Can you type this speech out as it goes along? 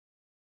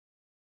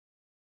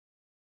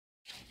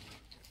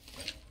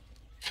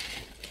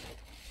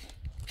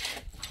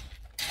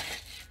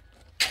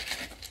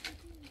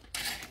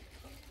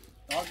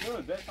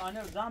Yok, ben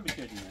sana zam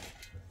biçediyim.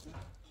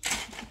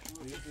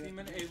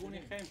 من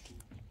ایوونی خیم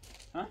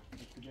ها؟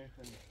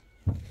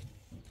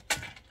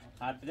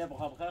 هر بده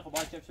بخواب خیلی خب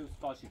باید چه بشه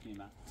کاشی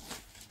کلیمه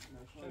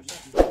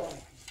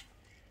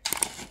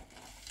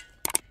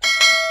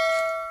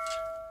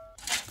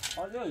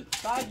آره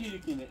ساعت گیری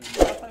کنه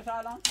این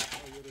الان؟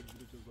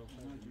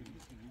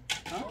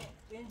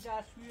 این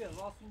دستشویه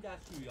راست این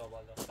دستشویه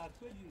بالا ساعت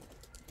کجی؟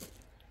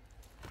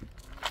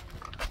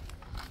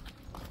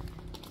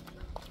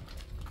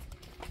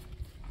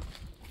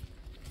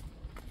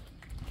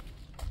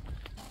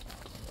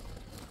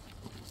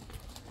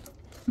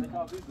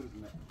 Abi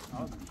durma.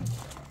 Abi.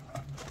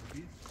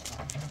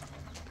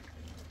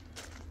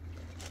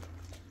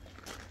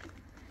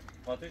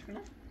 Ateş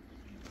mi?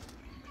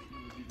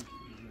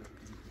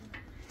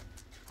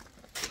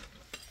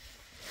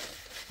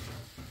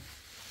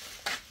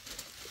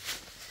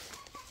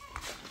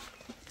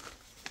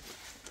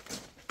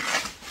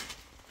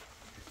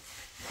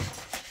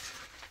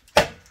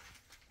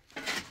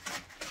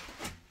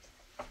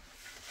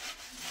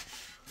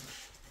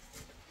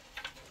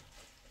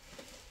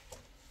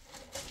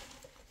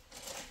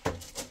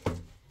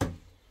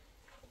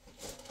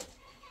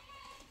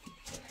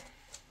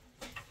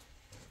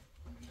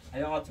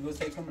 hayatı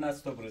göstereyim mi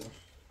nasıl topladım?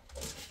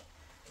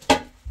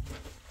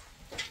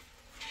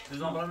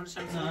 Düzden buranın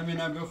için نه همین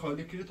هم به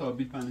خالی کری تا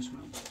بیت پنش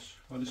کنم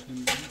خالش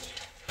نمیدونی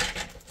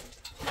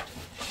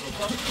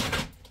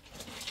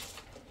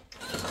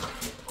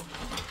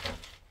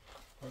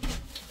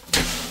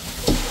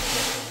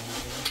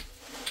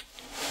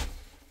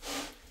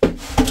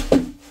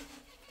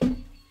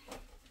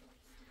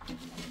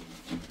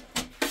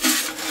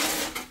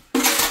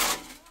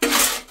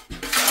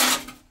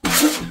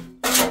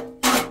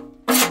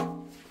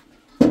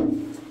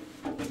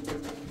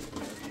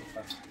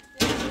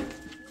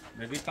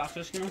ببین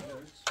پخشش کنم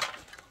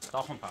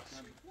تاخم پخش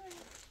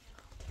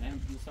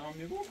نمیتونستم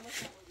میگو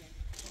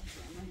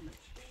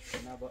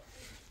نه با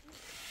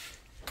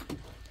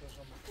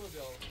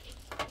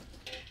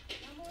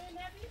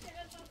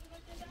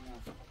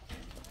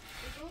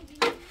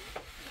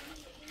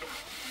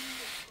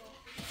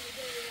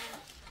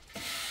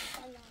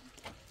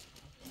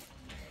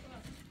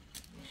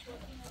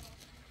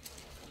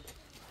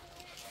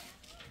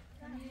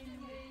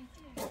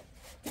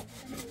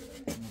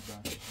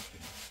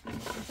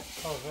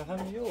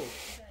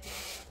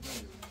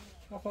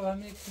خب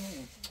هم یک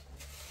نیم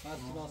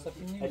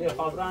اگه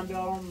خواهرم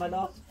بیارم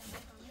ملا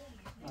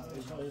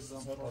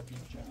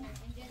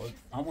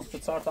همون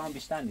 3-4 تا هم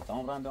بیشتر نیست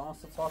عمرم بیارم 3-4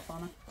 تا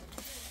نه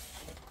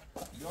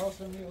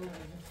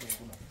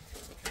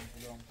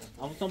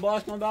همونتون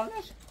باش کن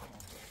برنش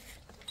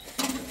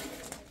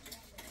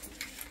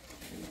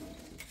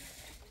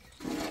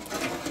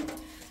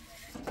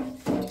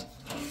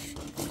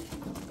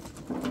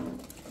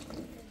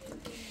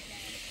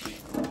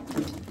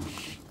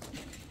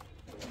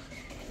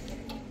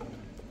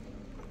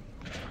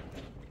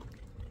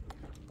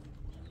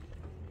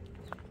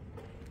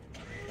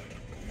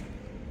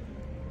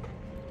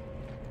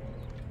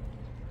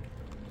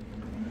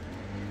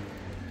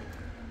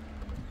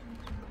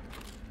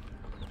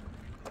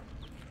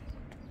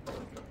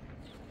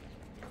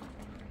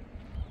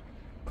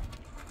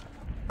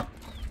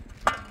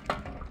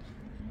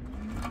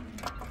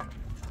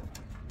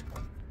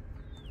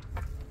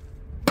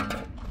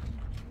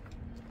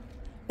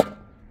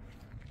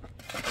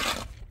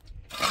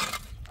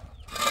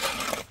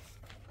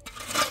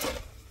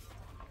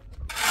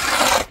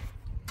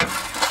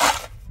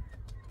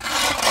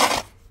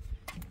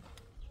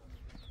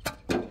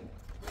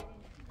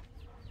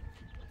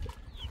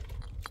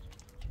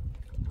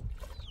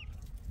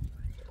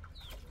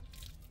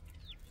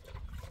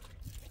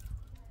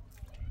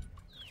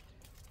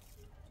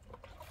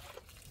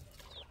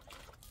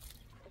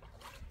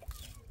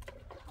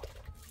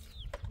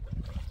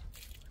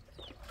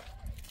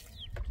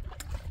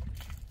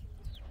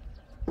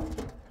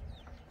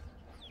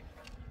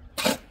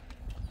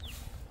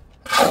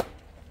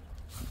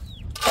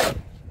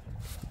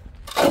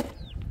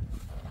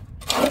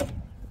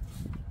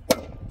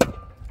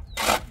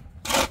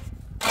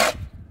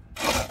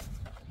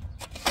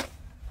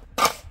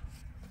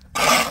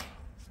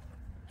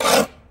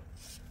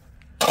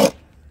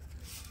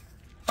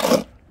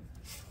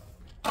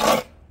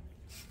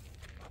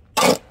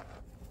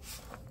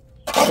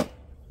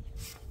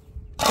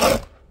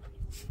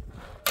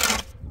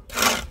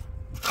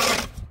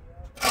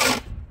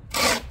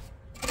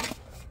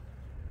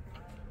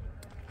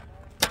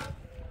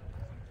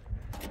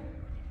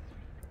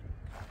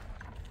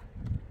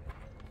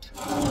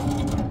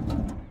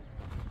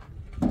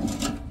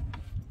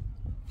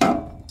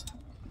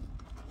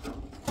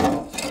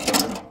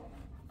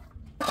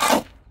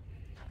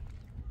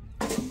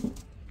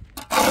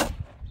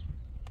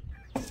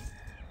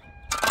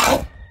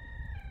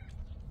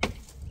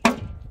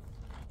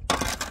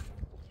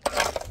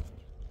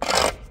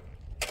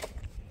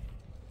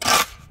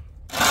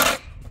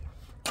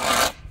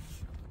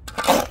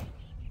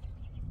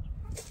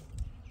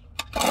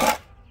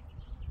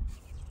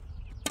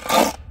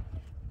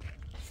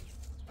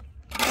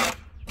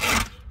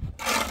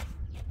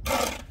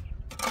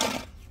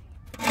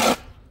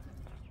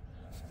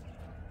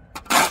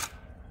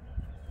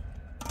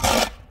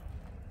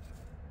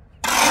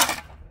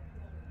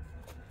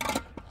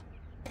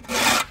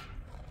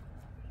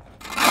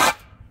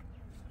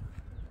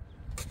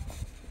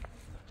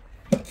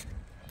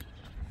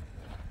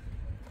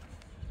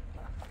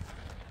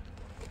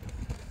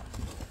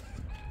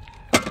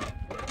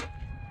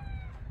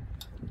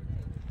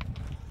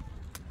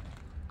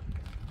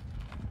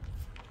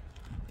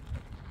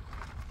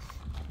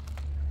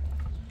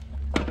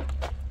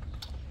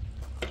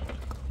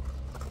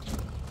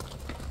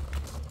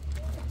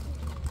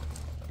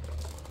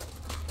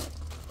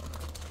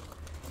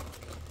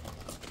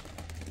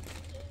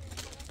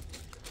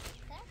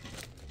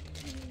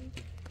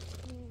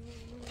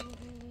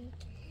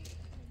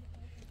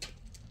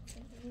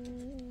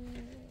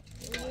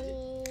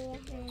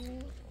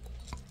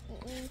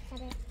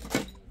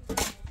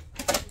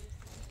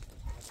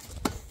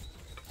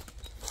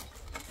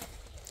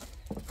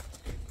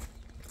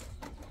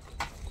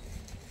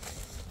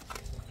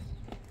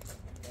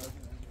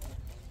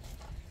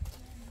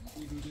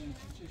لوله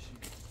چی چشی؟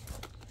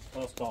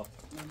 استاد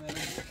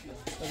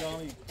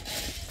سلامی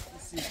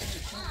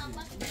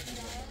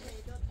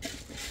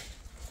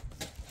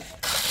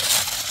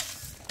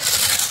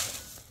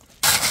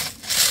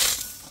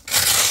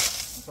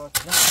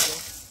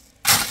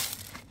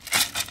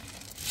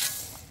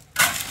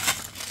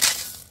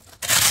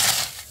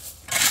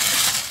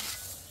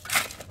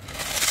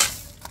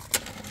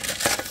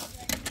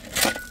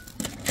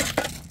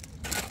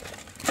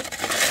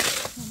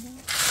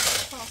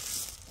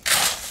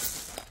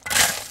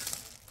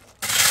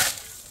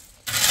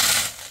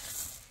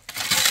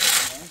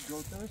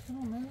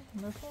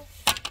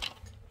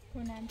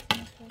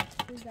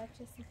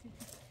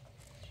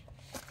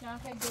نه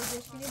خیلی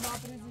گذاشتینی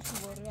باب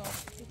ریزشو برو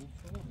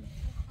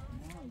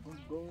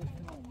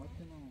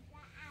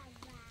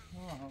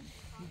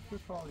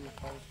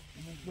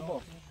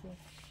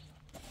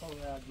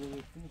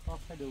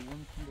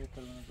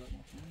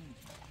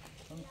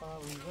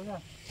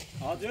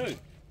عادل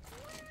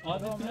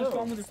عادل تونست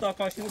کامو دستا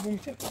کاشتی بوم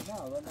چه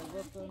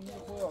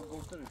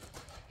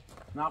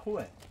نه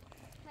خوبه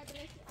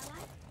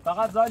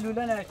فقط زای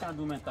لوله نوشتن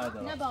دومتر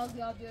داره نه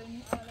بازیاب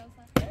بیاریم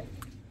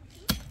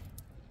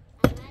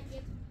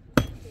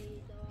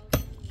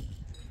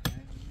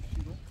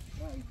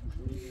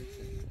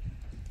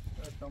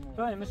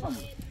تو این میشم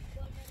بود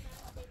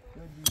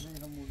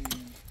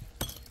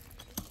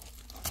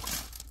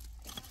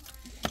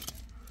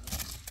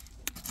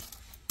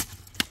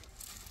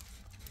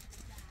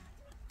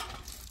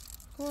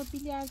خب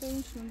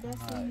بیلیاردشون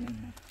دست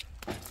نمیکنم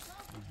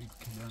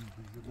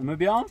اما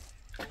بیام؟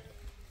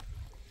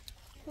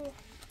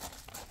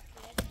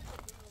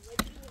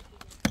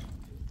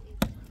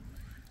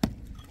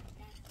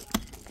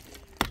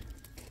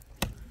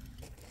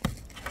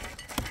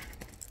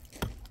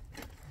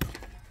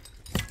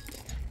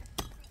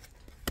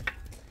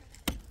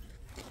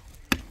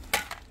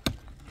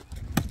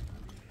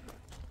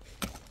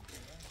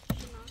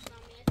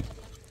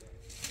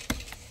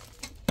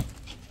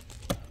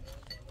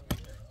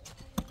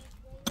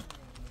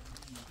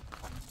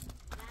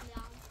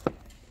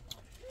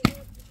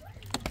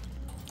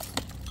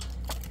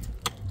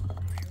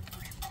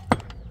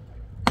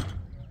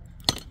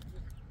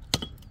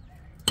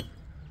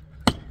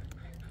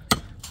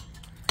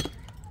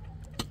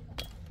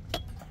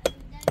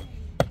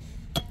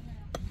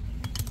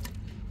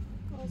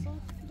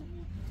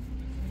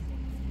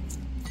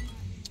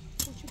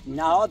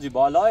 نه حاجی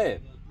بالاه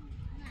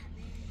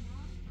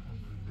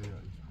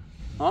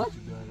ها؟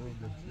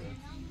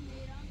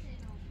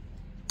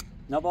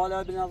 نه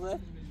بالاه بنظر؟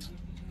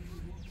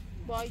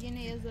 با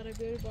اینه یه ذره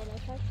بیاری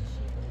بالاتر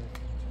کشید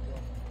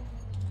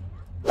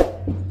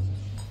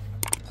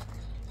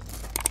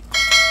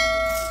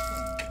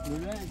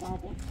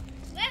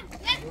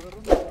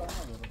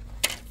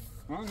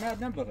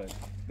نه نبره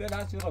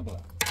بله چی را بره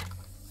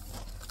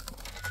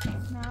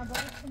نه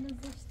باید کنه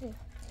زشته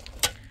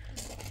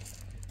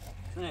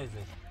نه زشت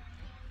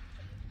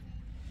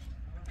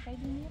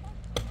خیلی میرم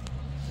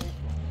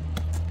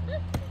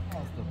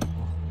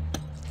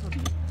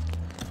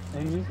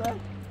این نیست؟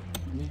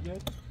 میگه؟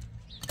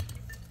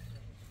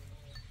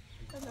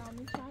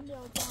 سلامی چند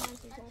یا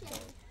جانتی باشه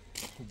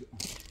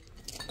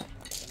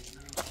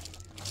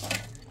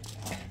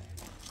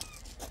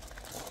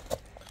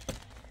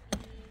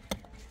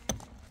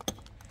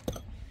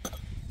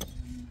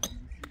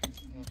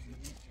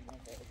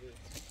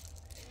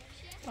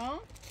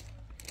ها؟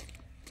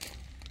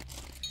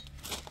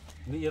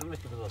 میرمش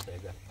بذاره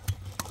اگر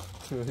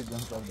شوری جان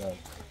سردار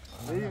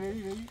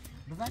بری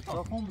بزن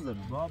تا خون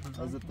بزنی با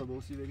بزن از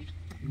تباسی بری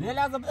نه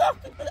لازم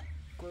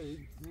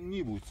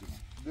نی بوچی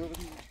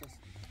دوری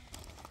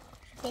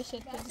بشه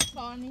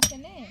کار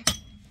میکنه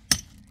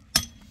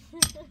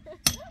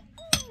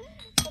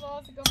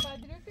خلاص گفت رو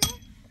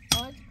که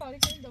آن چی کاری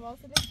کنیم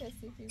دواسه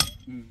کسی بود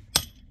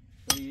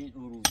این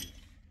اروجه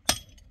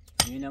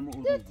اینم دو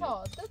اروجه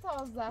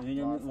تا زفت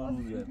اینم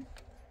اروجه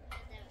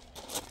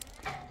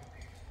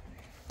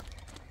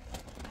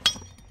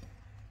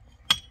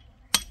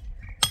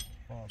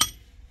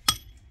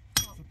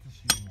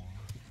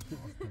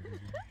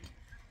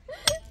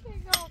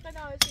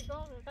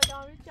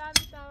قدامی چند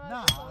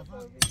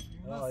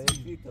نه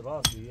یکی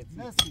راست یکی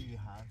نسی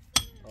هست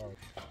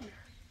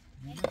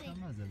نه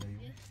مزه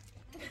لیو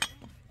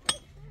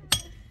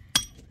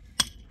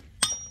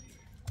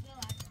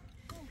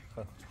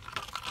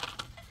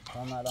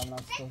هم الان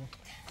نستو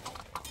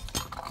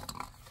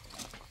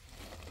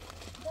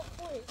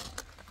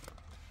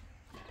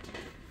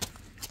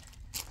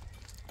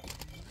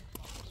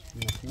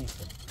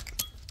نیست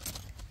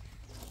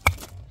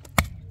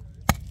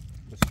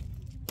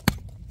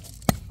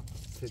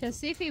چه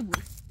سیفی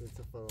بود؟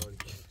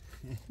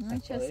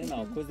 چه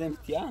سیفی بود؟ کزم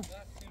تیان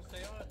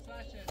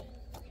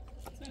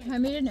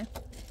همینه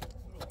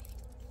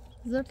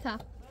زرتا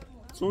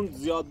چون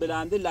زیاد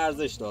بلنده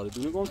لرزش داره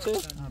دونی گم چه؟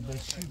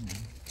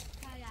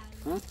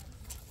 ها؟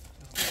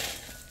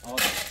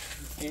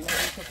 اینه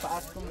که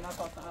فرض کنم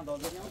نتاستن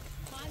اندازه نیم؟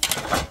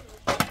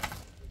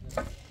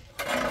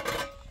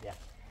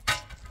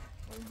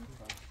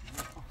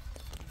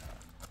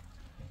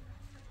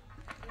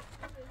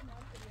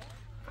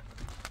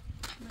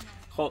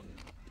 خب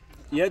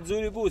یه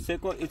جوری بود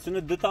سکو ایتونو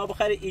دو تا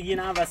بخری ایگی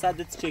نه وسط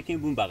دو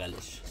چکین بون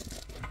بغلش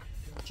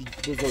چی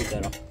بزرگ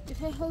دارم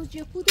بخوای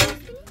حوجه بود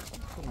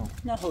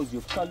نه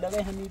حوجه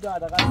کالبه همیده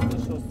عدقه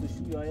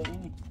شستشو یا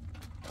اینی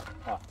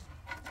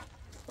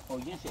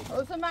خوگین شکل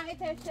اوزا من ای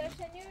تشترش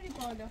نیوری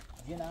بالا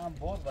یه هم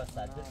بود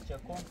وسط دو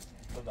چکن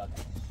دو بغلش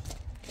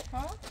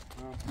ها؟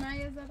 من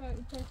یه ذره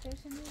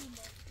تشترش نیوری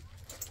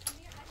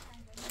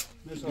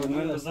بالا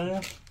من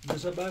بزنم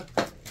بشه بعد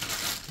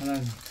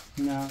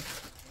نه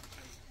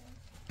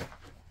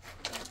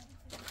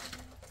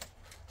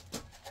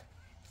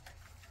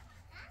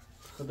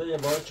خدا یه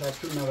بار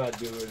چاپشون نباید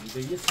بیاوردی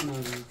به یه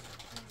سناری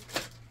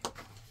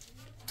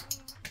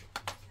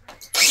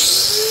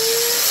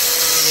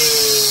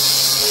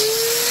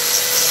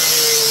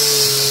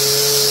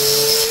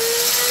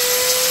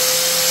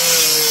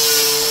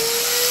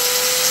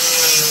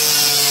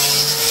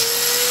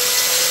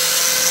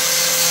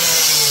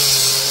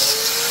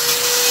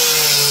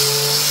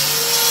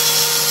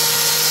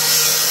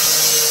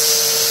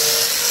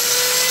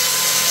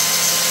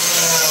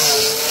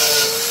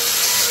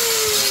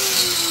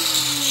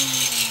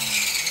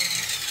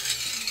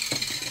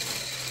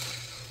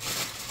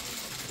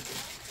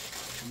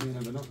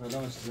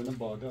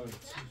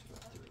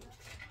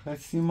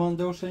سیمان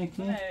دوشن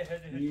کی؟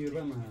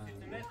 نیره من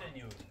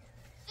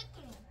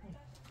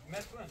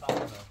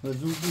و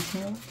زود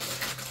بشون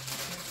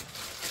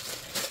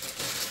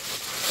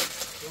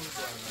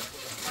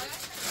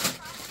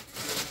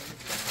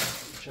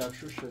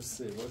چپشو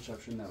 63 با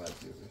چپشو 90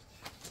 بیاورد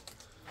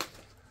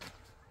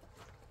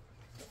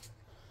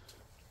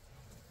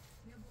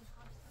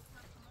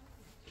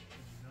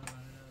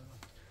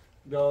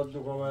بیاد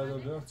دو قواره دو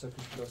بیاد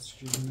چپش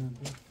پلاستیکی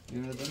نبود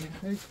یه ردا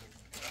میخوایی؟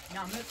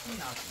 نه متر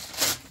نه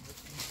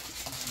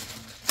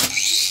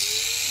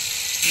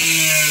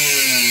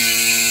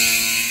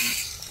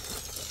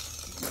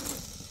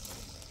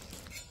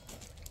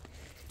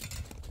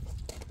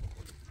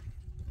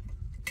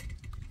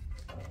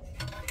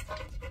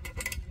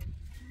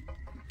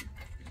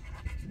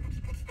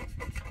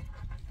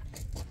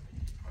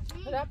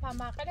رپا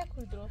مقاله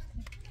کل درست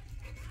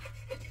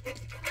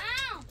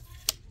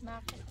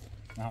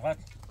نقد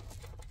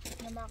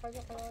نه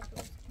مقاله قرار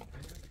درست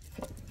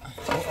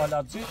او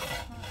آلابجی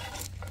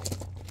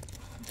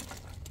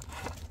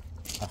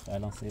اخ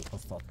الان سه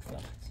استاد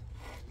کرد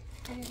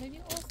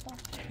ببین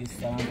استاد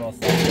بیستان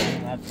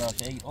راستان مرد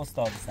باشه ای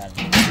استاد سر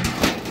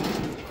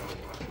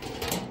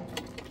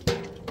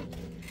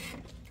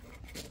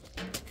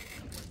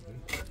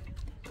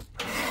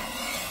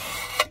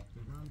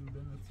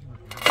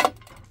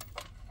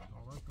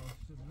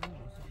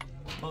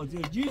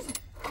حاضر جیز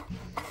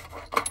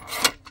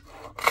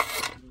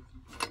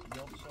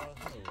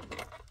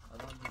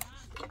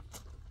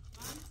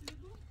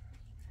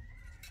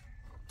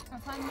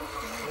اصلا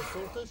نیست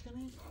سورتش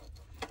کنی؟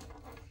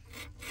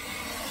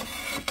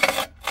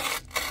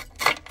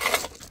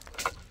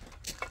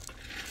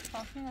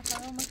 خواستین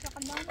اصلا رو مثل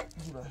قلبانه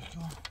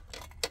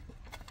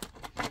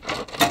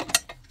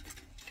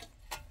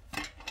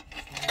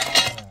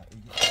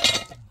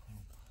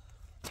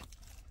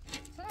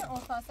چرا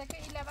احساسه که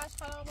این لبش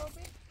خراب رو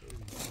بید؟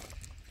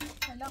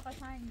 حالا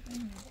قطعا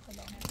این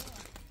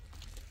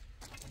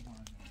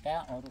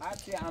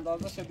هرچی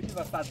اندازه شو بیدی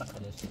و سر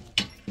دخلش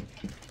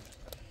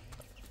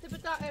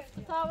تبدا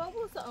افتتاحه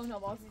بود اونا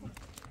باز کن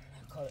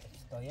کار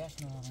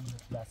افتتاحیش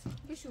نه دست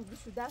بشو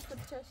دست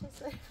بچشه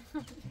سر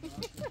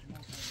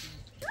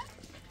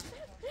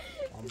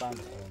آن بند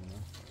کنم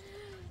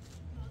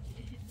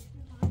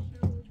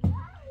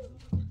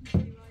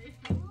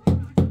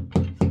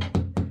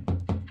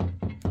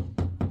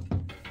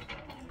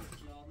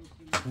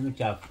اون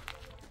کف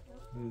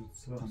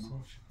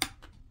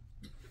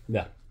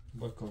بیا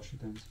با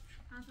کاشیدن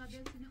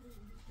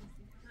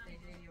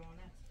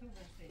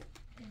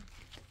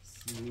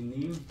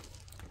 3.5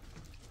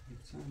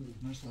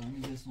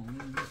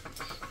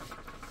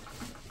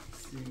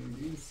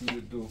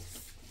 32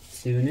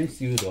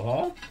 32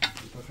 ها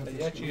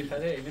یه چی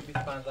خره ایلی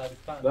 25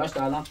 باش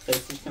الان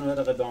قیسیش کنم یه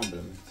دقیقه دام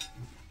برمید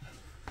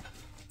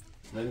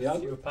نمیاد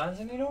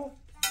 35 نیرو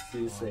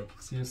 33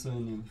 33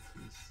 نیم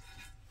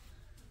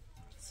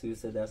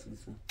 33 درس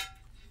بیسن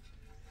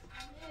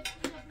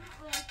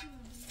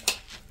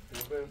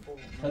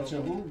هرچه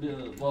بود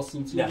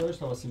واسمتی داشت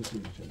تا واسمتی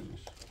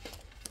میکنمش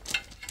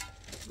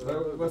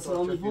و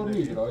سلامی بور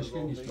میگیره آشکه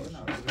نیست باشه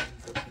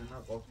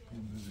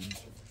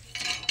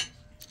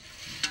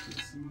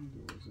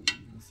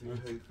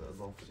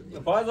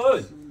فاید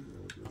هوی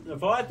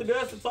فاید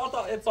بیاست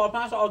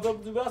 4-5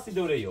 آزاد بیاستی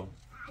دوره یو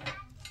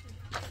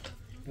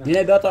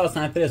اینه بیا تا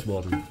سنپرس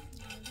بارون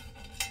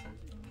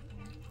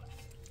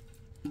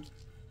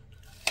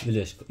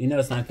بلش کن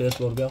اینه سنپرس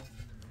بار بیا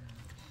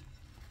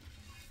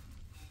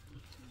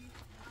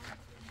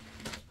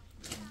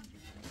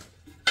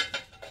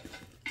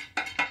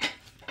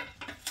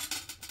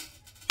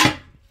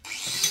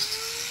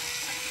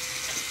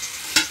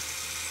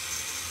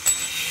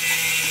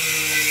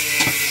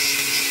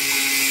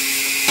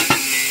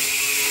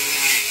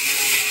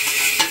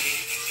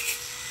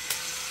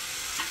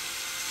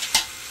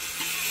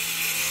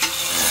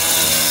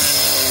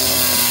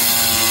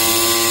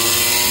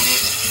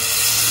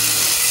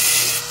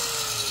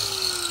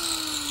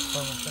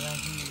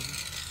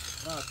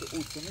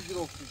اینجوری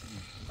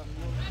افتادی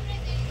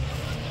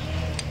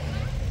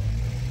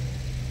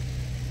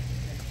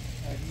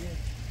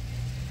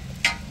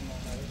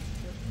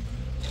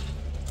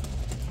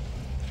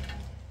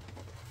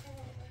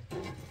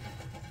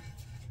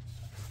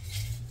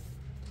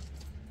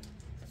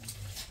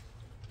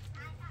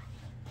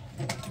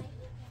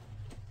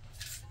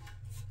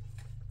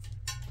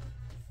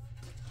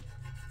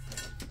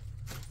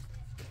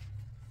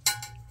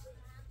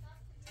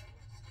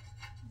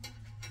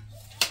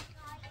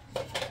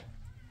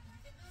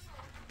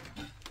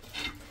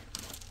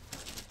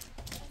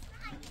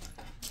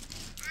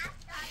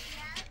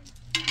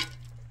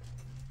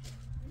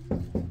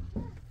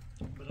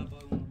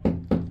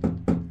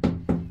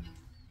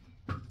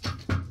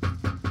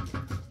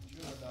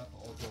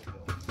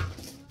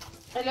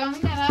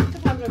الهی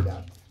نرفت خبر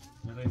بیار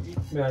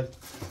بله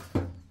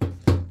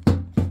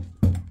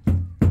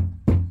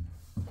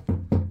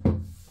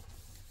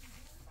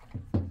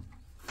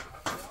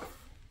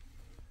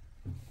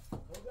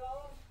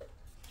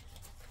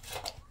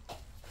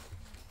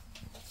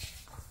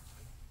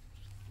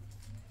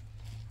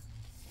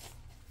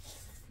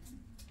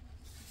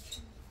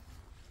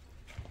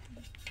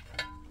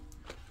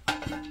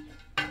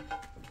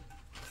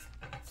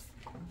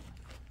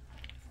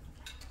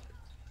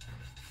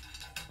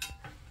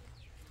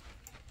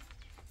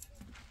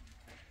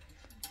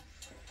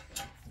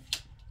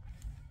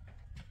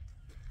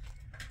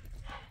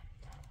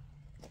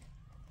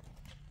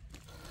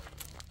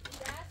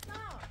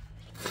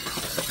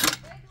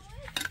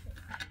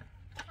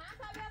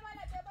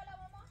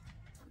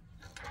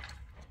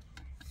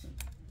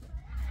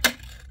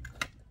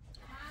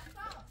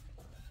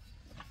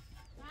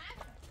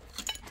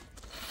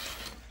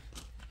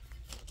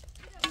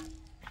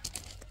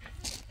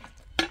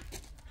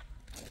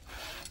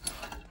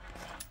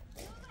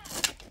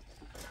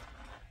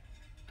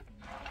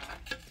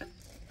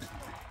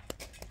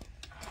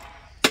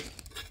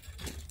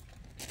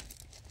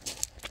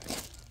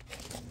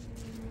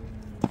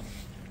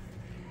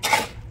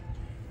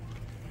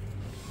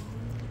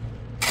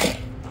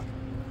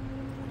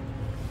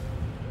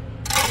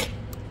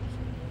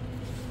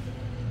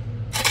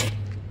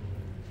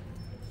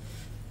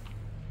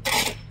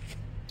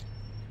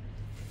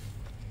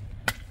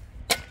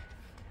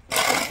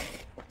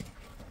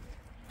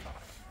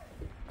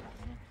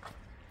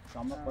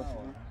شما باشه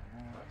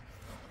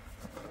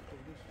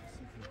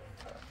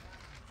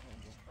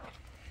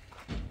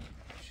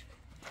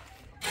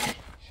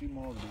شی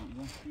مال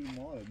این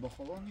شی مال با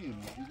خدا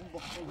نیم دیدم با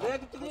خدا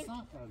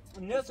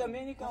نه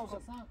سمینی کن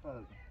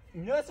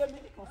نه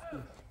سمینی کن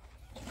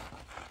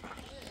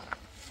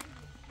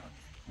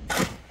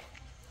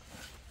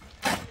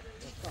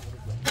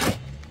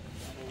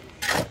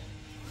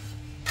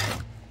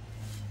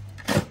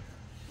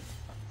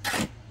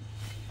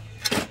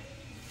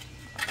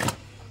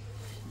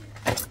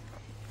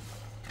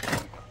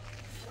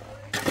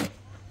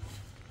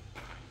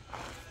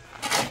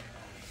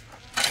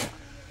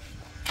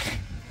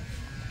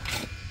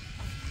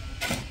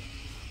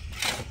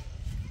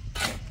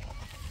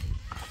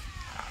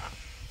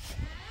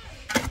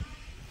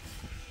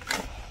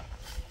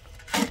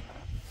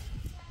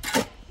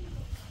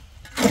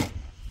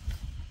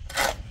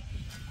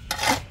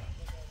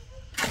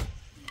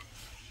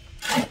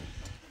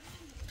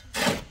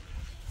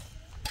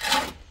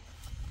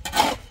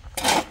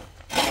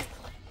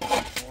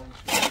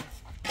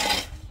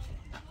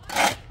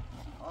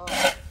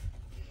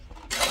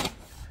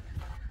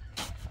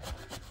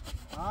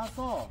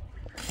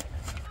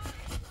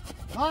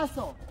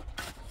Paso.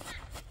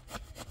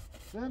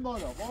 Ven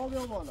بالا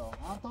بالا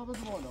هم تا بده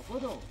بالا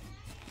بدو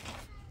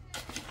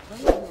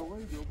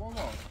بگو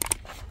بابا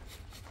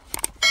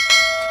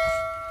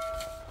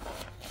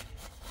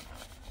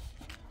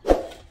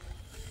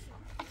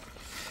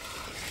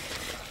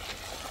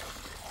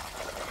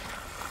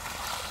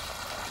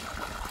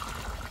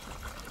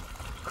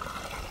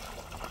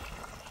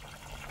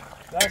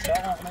باشه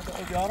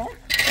احمد بیارم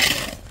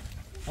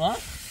ها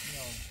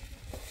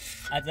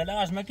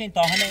عجله مکن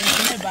تا هنه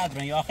این بعد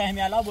رن یا آخه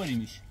همی علا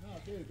بریمیش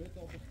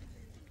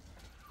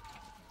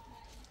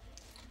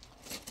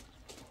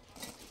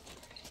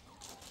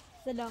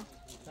سلام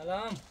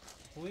سلام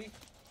خوبی؟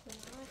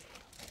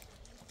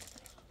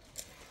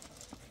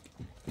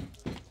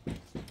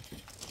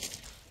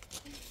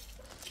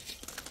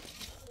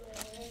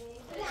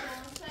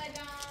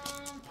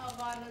 سلام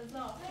آقا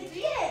رضا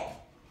چیه؟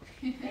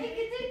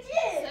 میگی تو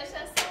چیه؟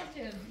 ساشا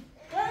ساکن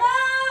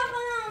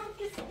بابا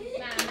کسی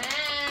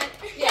محمد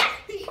بیا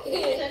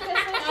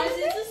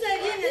آجی تو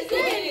سریع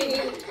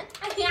نسیگری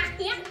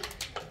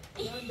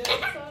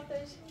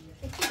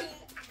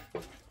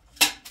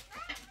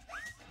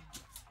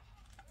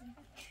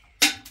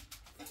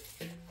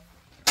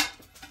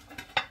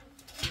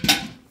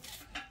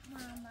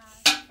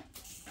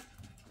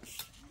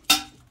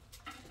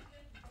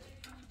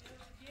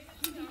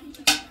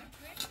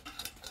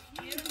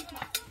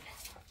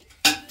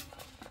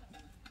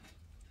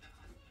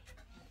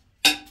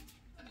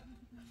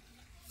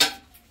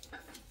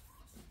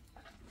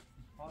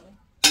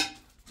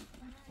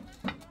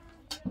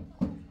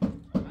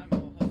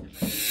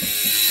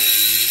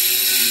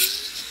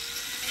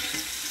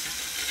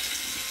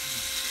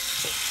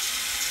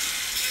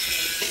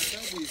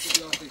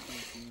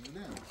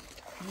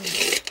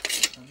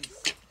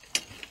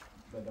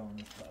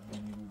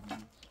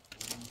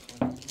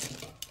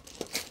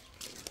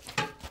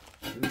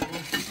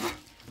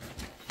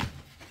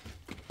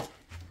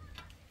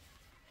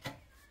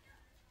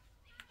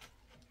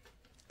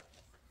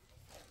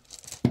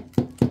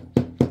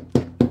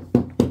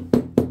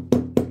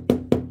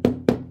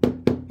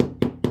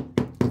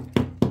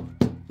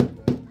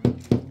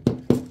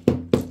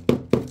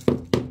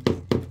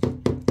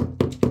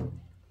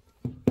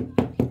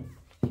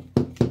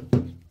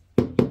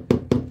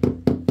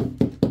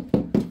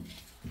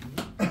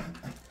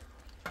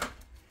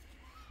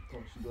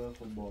کاشیده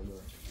خب بالا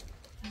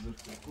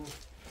زرد کو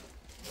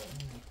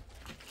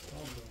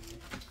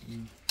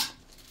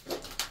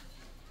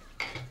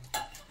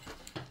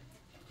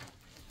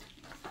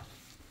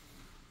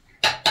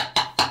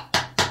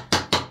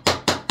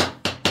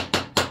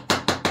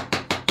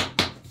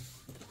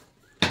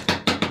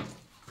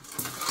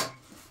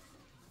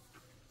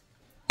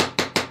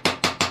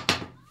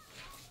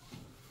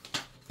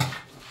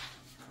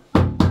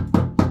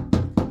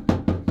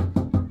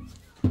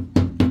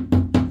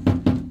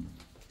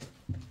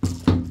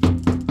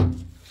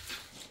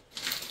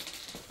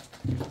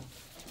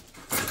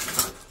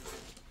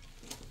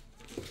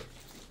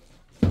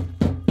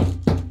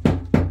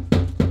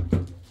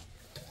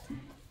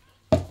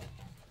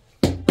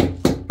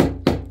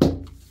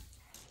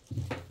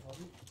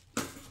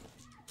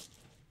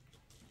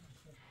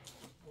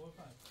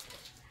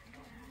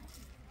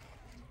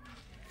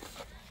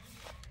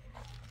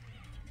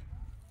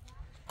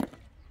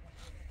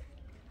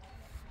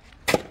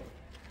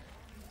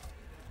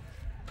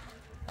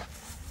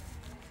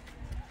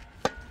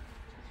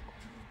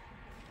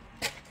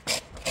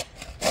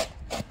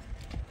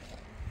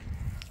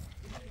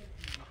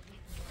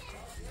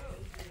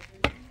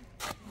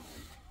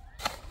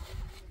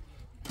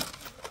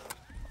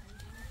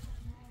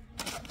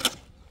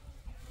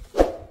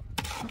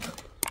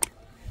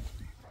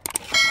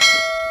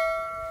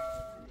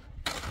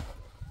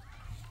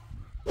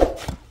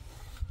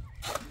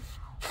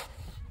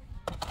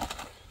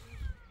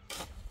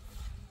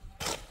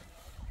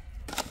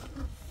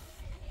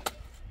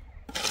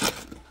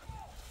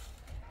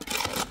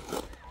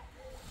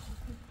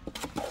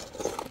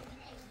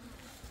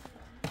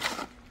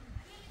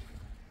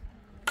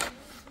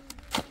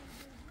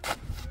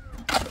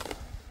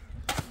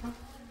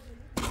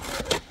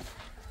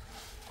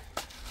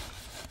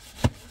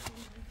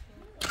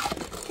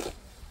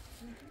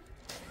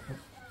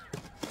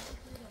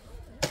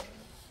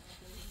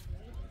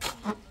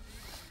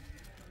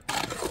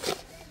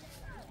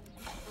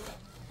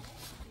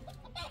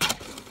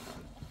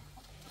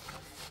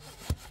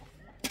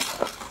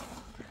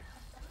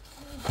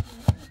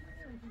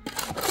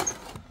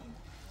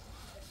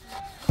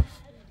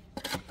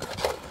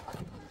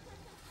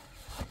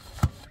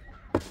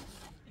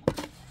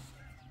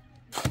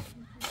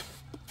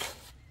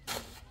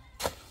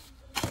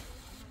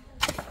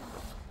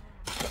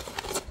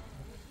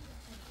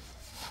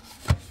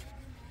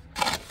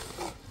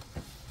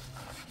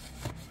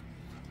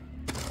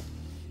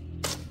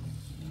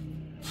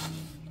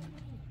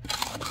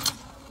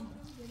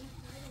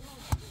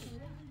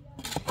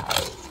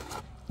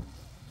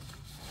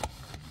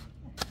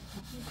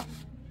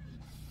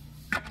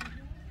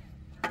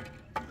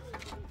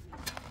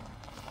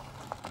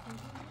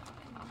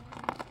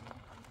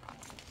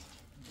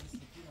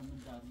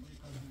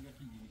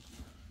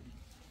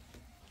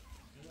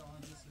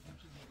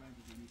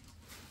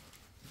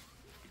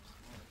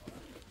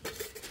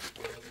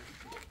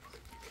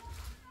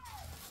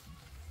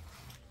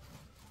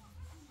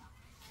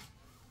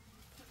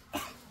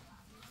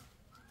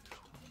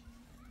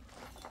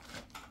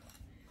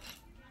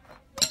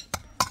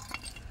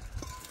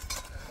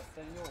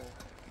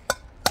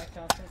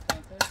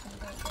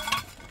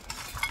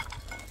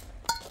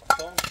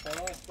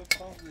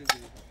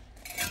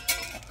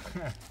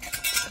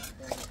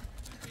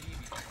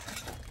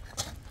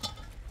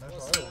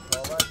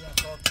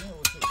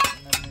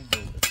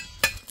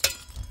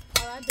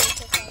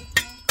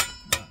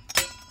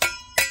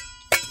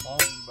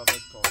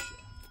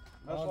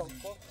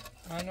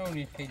انا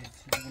اونی خیلی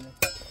چیزی بینه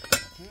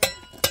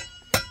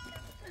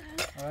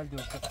اول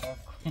دوسته خواهد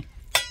کن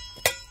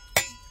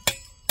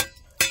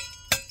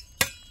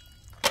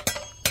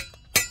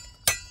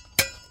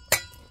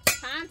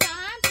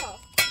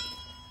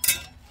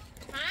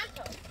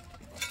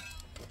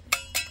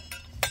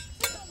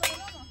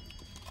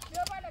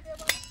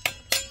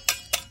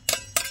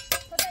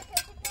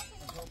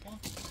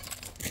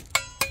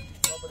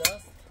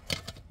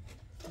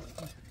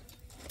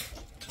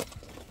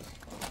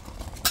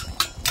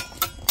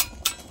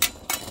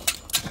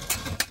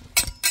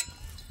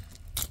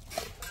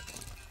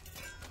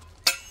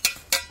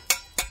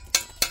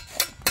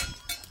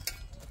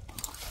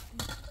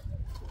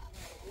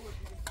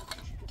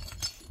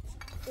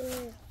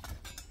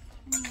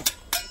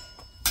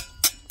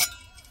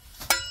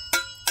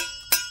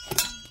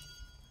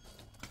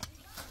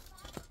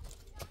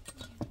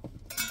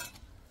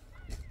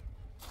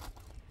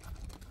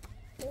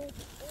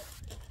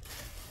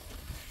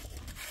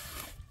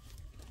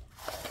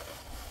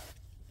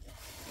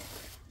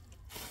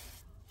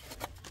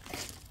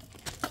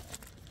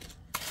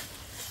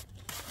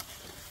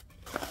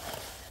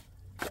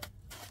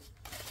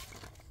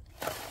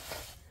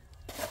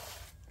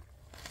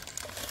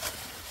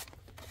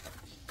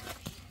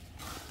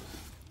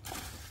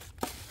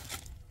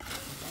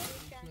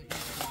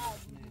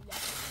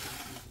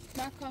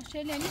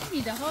کاشله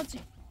میده حاجی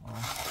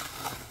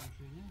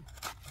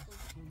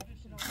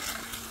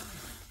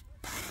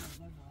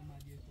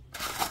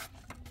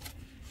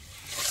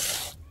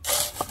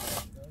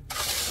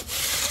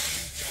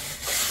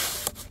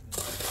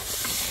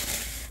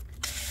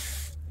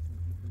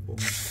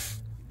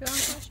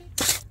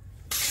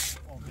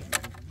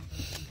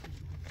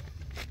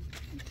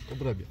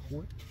خضره بیا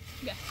خوبه؟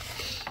 بیا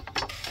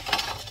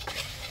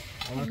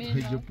حالا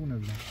که ژاپونه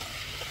بودم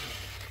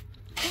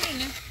خوبه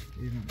نه؟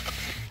 اینو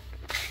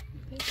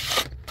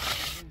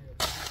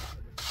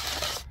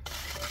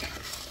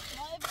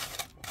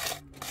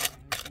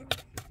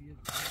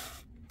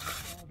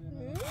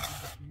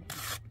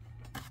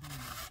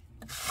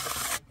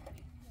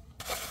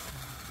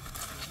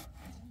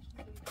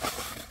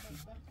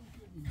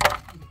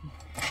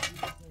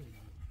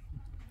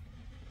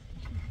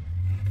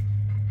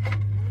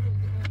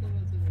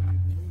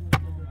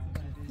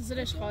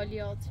زرش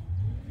خالیات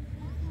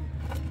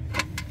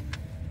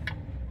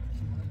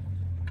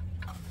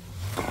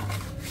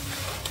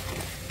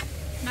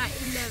نه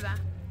این لبه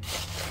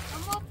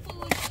Ama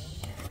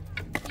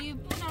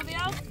buna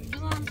biraz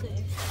bronze.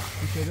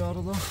 İçeri arada.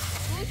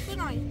 Bu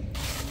bunay.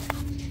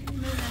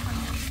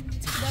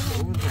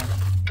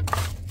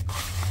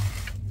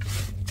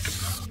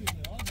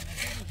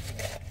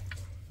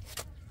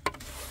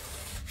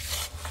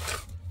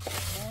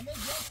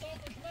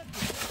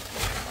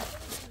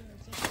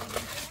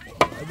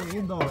 Hadi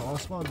in daha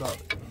Osman da.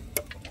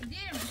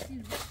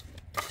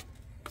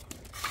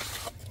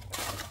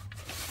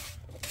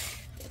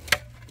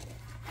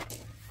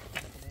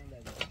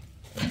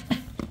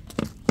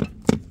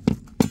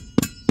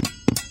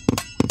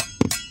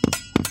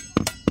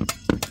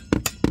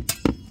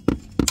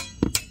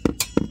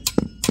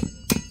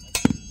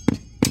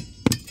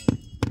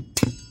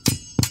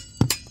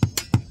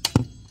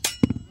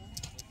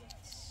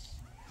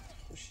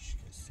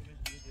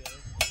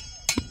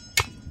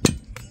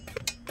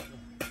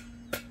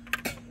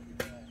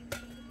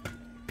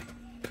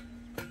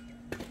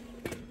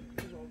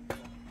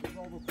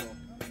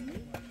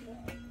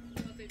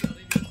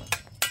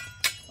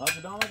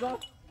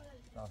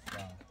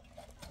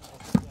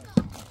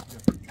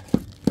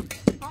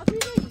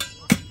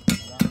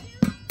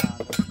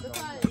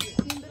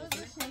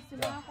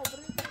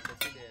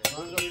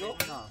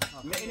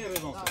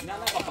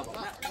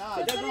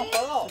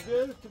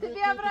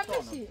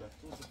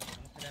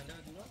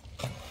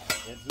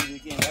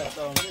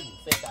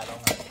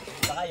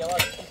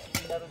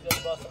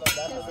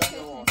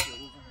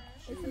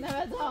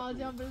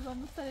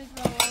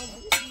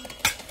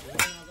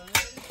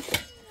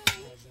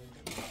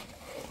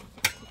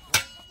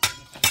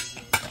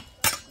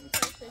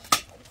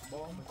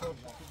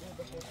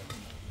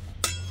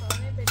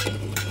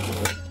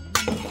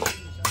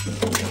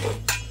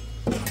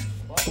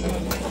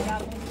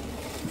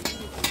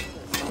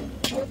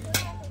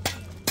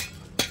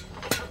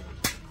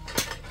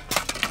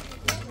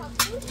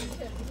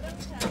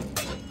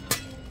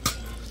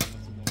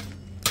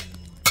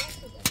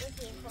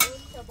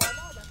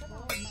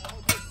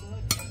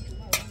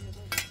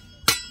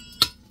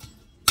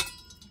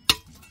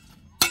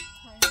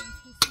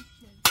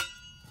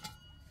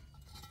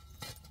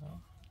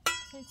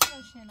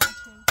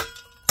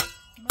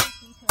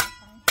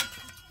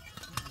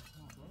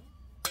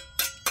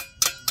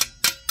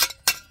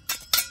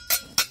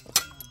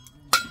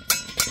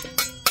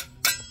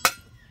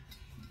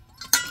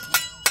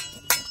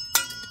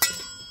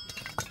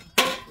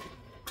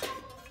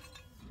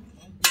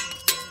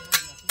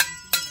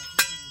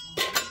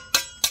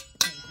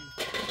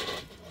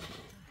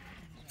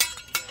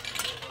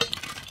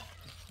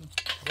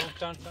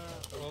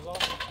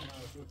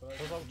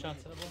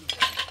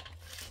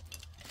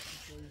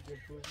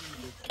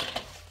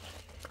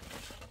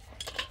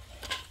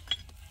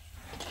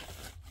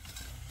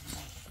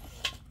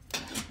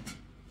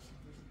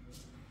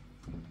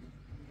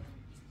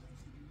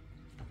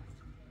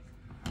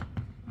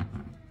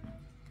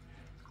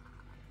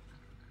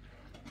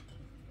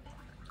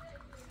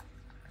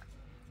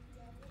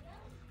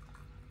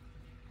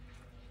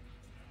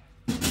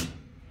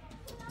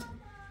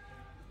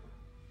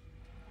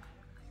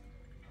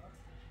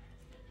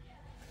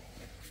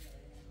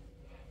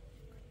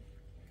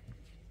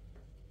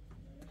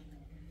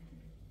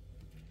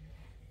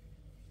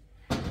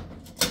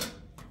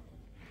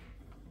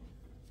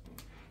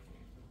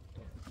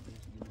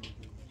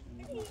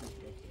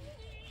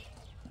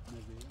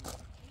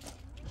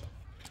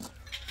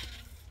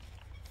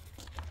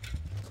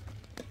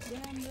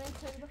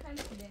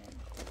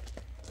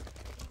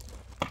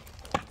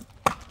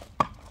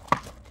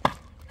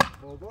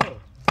 Baba.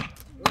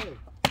 Hey.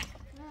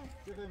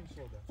 چه خیلی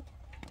شده؟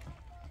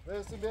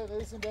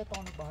 رئیسیم به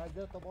تان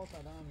بهده تا باز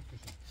الان هم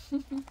میکشیم.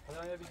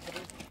 حالا یه بیت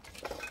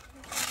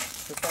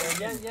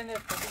یه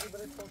نفتی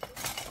برید پشت.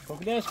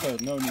 کوکلش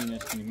کرد نو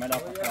نینشتی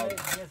ملاق کرد.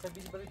 یه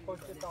سبیل برید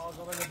پشت تا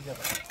آزاد نمیشه.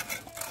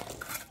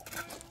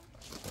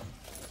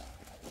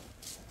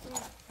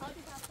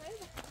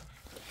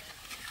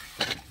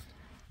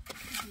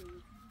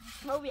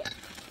 Mooi.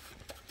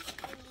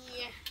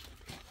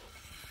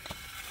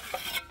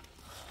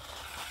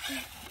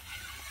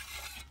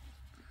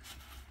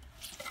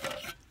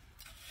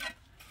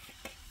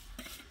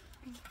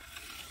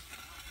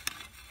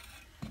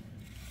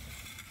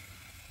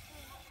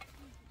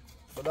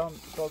 Buradan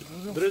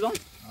tadınızı Durun.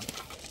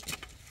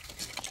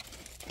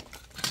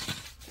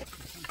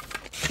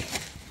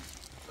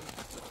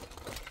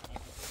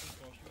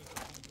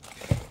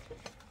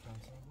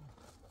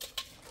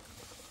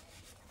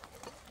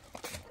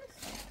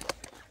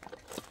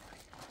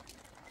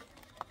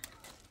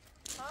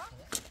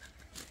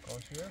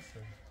 کاشی هسته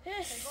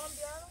پیغام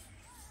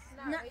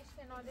بیارم؟ نه ایش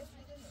کنارش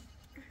میدونم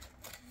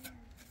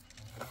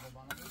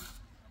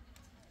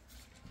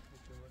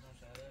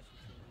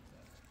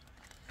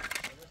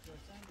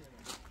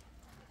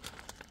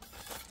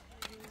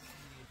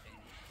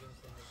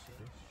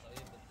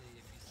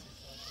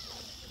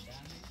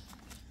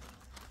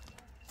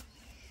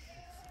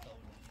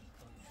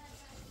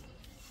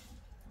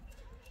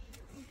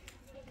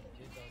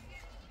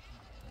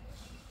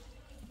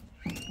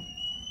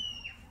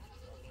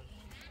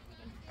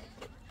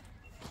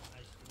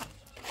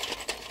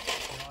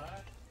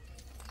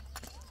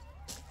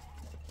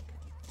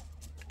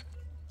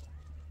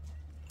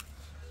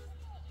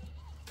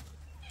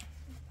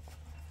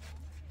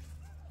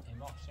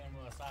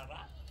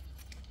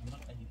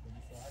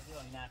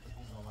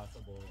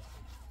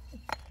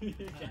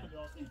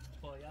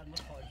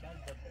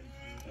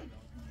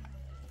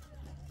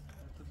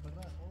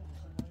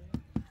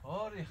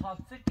آره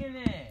خاطر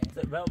کنه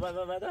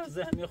بعد از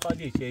زمین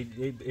خالی که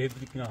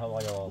بریکنه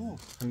هوای آواز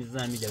همین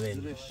زمین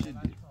دوید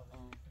زرشیدی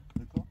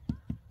بکن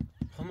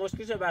خب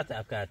مشکل چه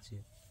برطرف کرد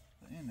چی؟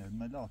 اینه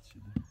ملات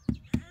شده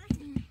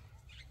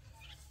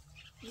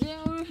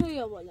زیرش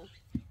یا بالا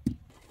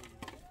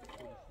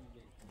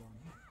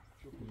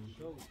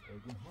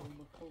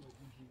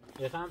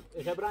اخم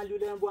بران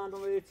لوله هم بوان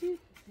رو چی؟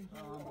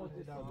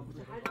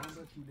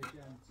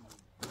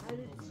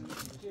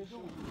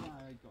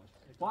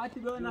 فایتی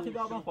بیای نخی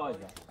بیابان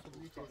فایده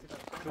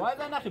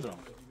فایده نخی برام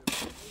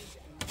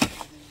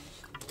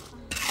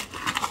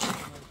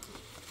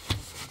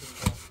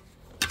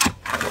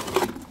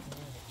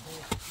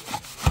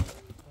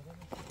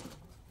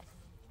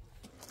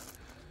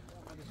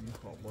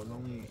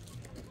بالونی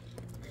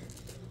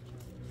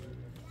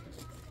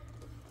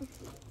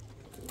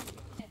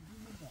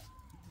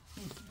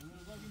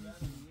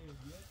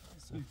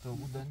تو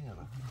بودنی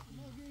را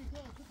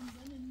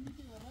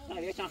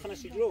نه یه چند خانه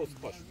شیجره اوست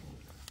پاش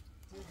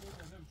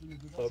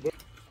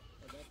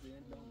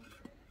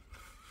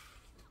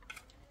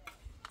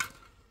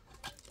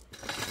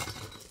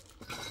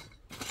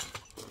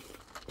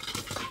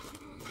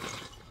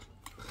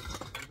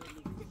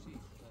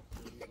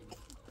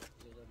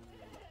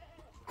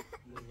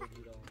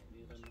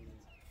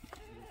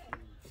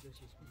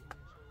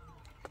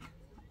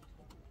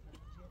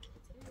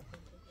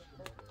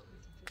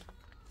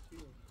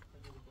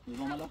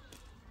Vamos lá.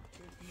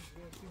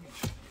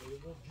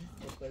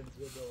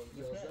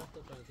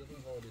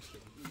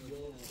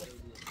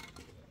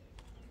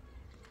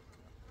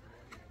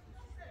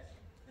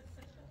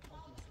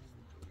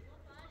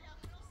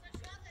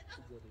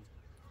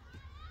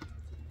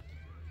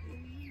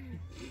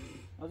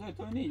 از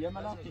تو نه یه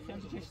ملاقی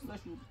خیلی چشیده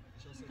شد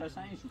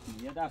قشنگ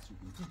شد یه دست شد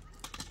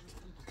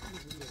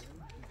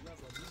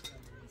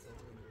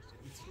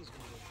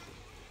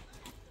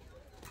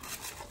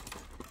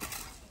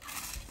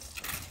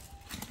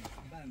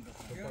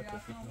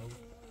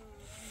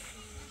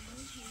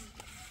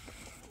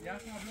Ja,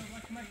 ik heb nog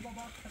wat met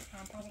baba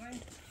gaan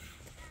pakken.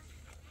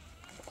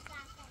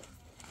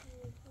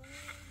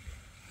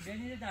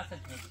 Ben je daar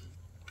zitten?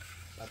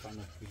 Papa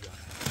nog goed.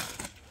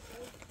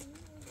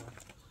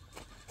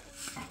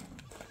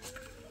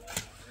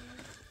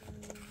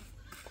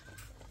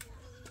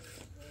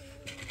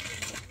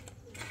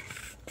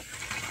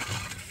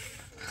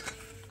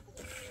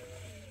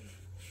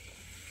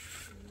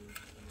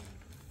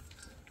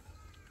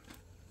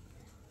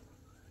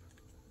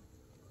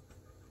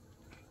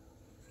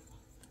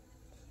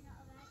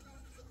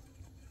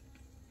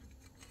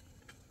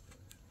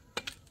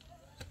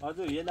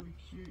 آدو یه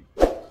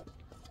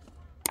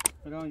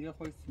الان یه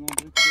خواهی سیمان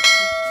برید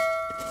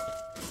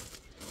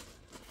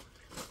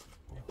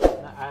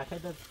نه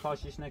اخیدت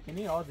کاشش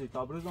نکنی آدی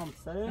تا بروز هم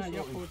سرش نه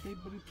یه خورده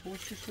برید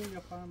پشتشه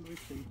یا خواهم برید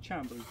سرید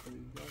چند برید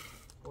سرید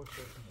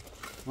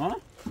ها؟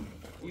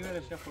 این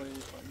ورش یه خواهی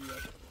خواهی یا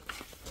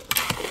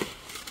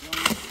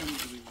کمی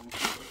برید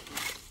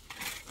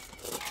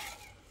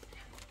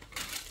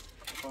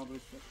خواهم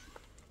برید سرید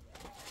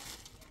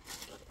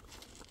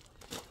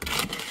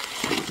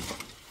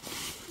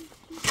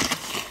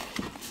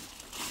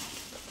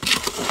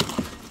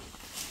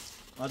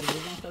آدو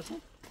بروز هم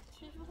سرسون؟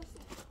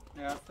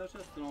 هستش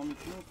هست ما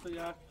میتونیم تو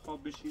یک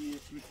خواب بشینی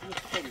یک میتونیم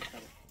خوابی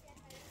سره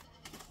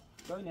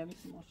باید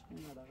نمیسی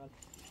ماشکنی نداقل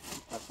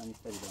پسنی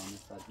سری دارم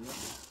نسبت بیاد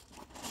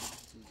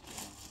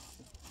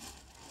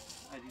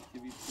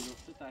عدیث 20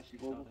 کیلوفته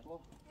تشریف داره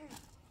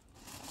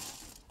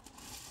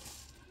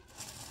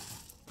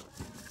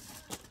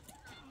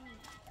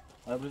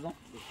آدو بروز هم؟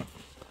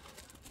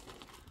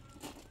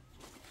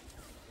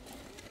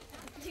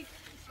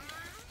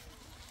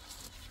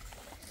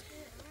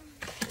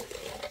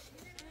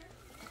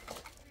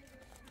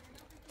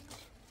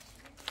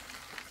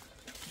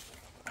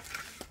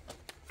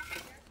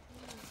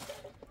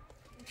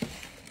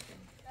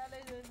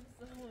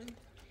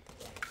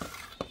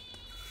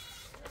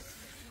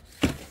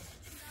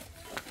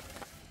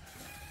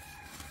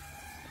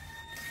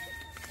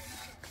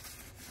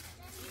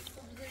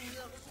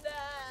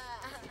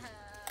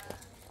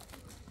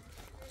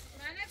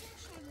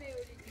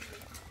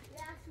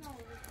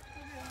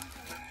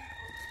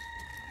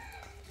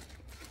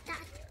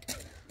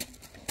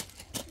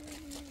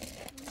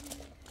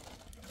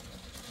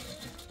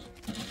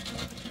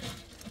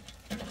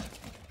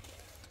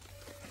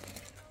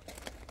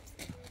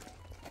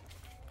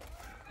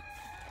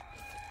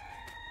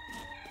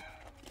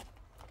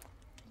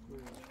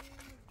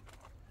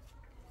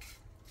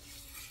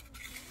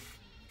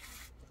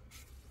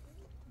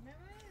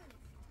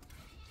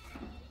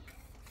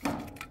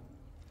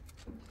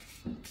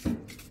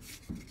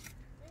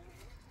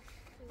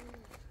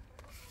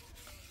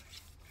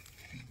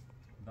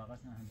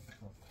 فقط نه هم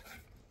سپاه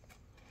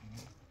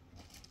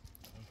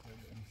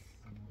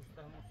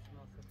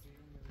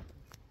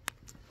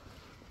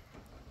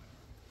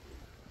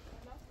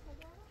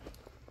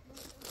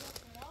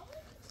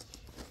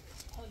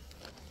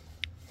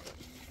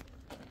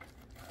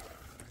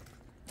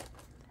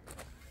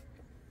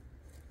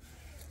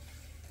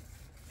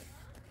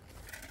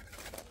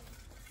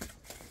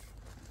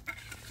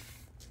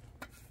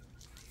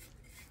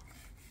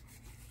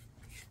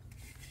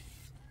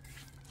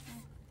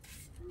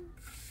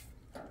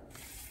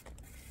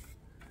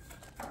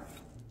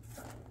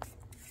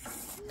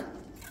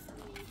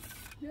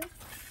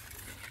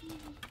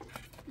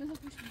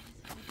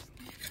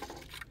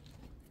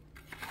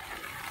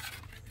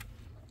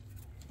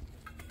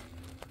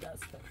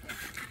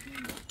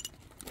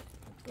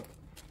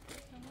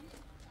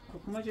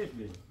کما چش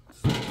بیاری؟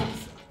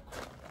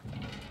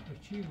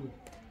 چی بود؟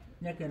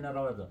 یک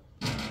نراوه دار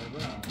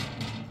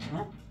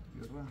ها؟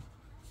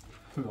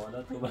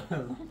 بالا تو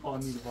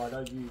خانیل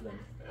بالا گیر زنی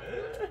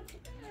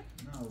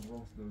نه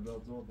باز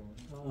دلداد زاد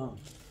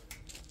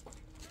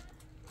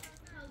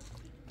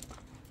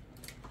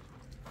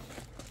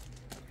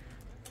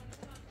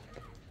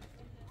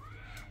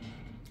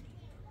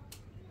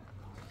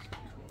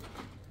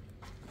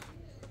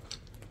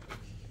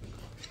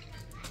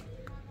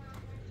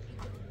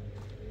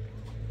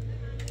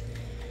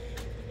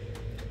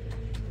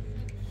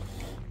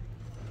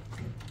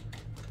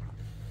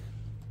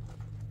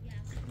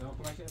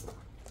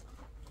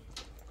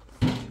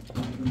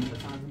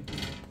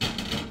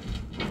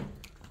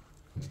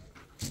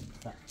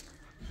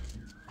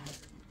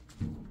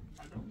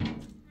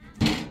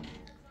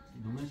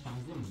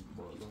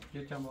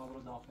یکم آب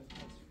رو داخل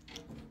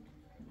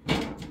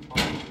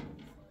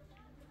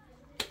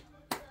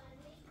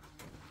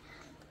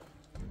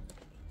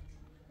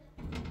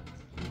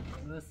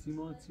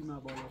سیمان سیما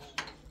بالاش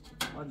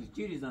آدی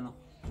چی ریزنم؟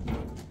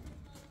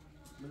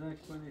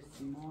 بلک کنه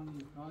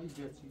سیمانی آی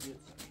جتی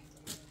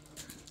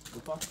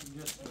بپا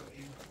جتی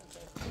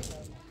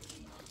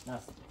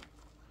نست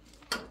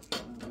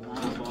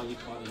با یک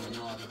کار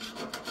اینا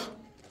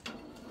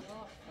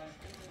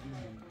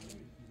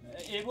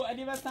ایبو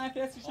علی و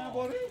سنفیسش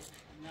نباری؟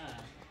 نه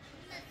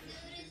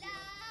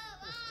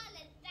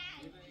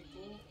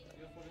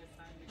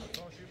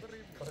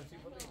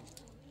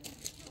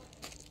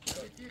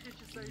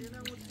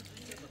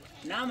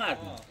نه مرد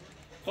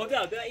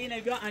خدا بیا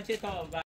اینه بیا انچه تا